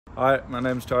Hi, my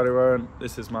name's Charlie Rowan.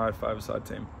 This is my five-a-side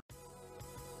team.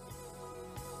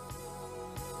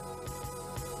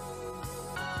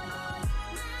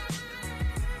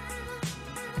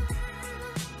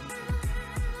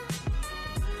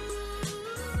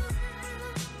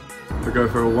 We go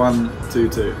for a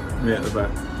 1-2-2, me at the back.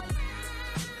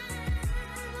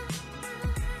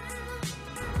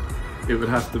 It would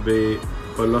have to be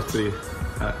Belotti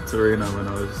at Torino when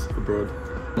I was abroad.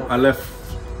 I left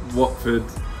Watford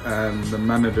and the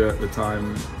manager at the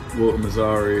time, Walter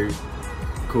Mazzari,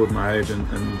 called my agent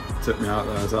and took me out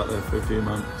there. I was out there for a few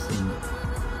months and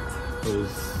it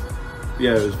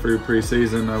was through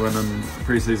pre-season. I went on a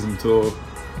pre-season tour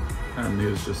and he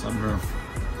was just unreal.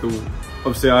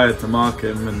 Obviously I had to mark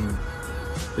him, and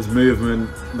his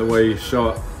movement, the way he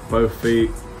shot, both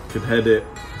feet, could head it,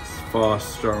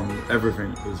 fast, strong,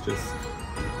 everything was just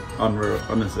unreal.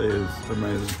 Honestly, it was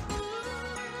amazing.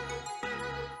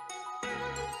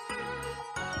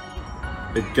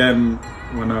 Again,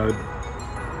 when I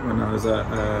was at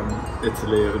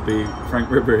Italy, it would be Frank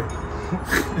Ribery.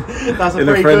 That's a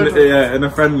pretty good one. Yeah, in a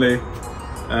friendly.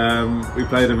 We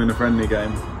played him in a friendly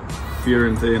game,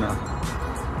 Fiorentina.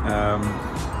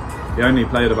 He only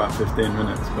played about 15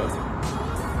 minutes, but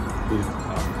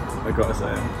I gotta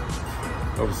say,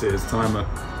 obviously his time at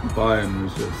Bayern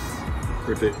was just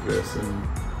ridiculous. And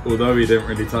although he didn't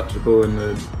really touch the ball in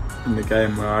the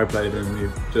game where I played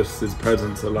him, just his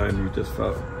presence alone, you just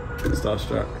felt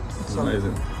starstruck. It was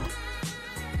amazing.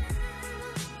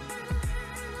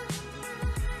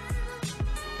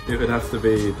 It would have to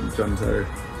be John Terry,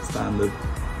 standard,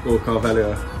 or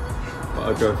Carvalho, but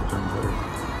I'd go for John Terry.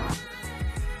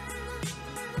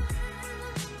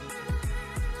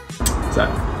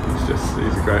 Zach,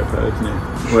 he's a great player, isn't he?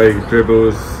 The way he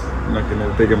dribbles, I'm not going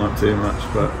to big him up too much,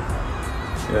 but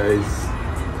yeah, he's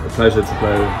a pleasure to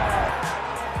play with.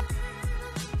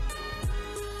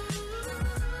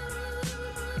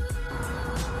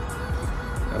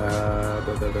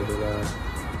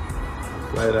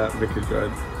 Played at Vicarage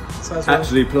Road.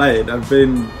 Actually played. I've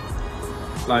been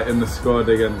like in the squad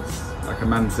against like a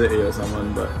Man City or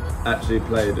someone, but actually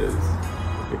played as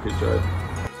Vicarage Road.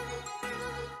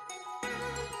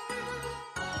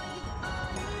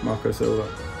 Marco Silva.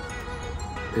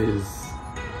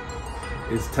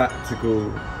 His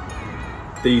tactical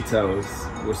details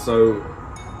were so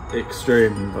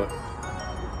extreme, but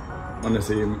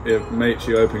honestly, it makes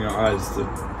you open your eyes to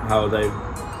how the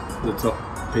top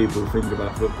people think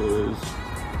about football. Is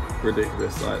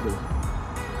ridiculous. Like the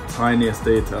tiniest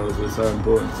details were so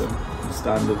important to him. The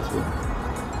standards were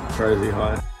crazy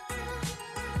high.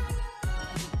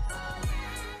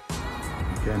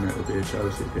 Again, it would be a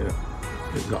Chelsea kit.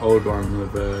 It's an old one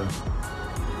with a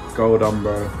gold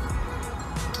Umbro,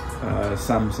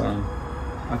 Samsung.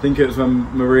 I think it was when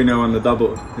Mourinho won the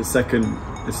double, his second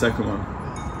one.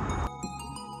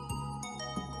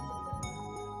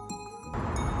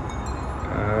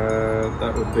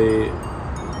 That would be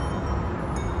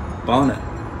Barnet,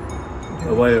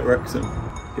 away at Wrexham.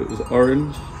 It was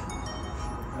orange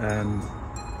and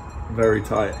very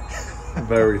tight,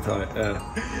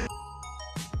 yeah.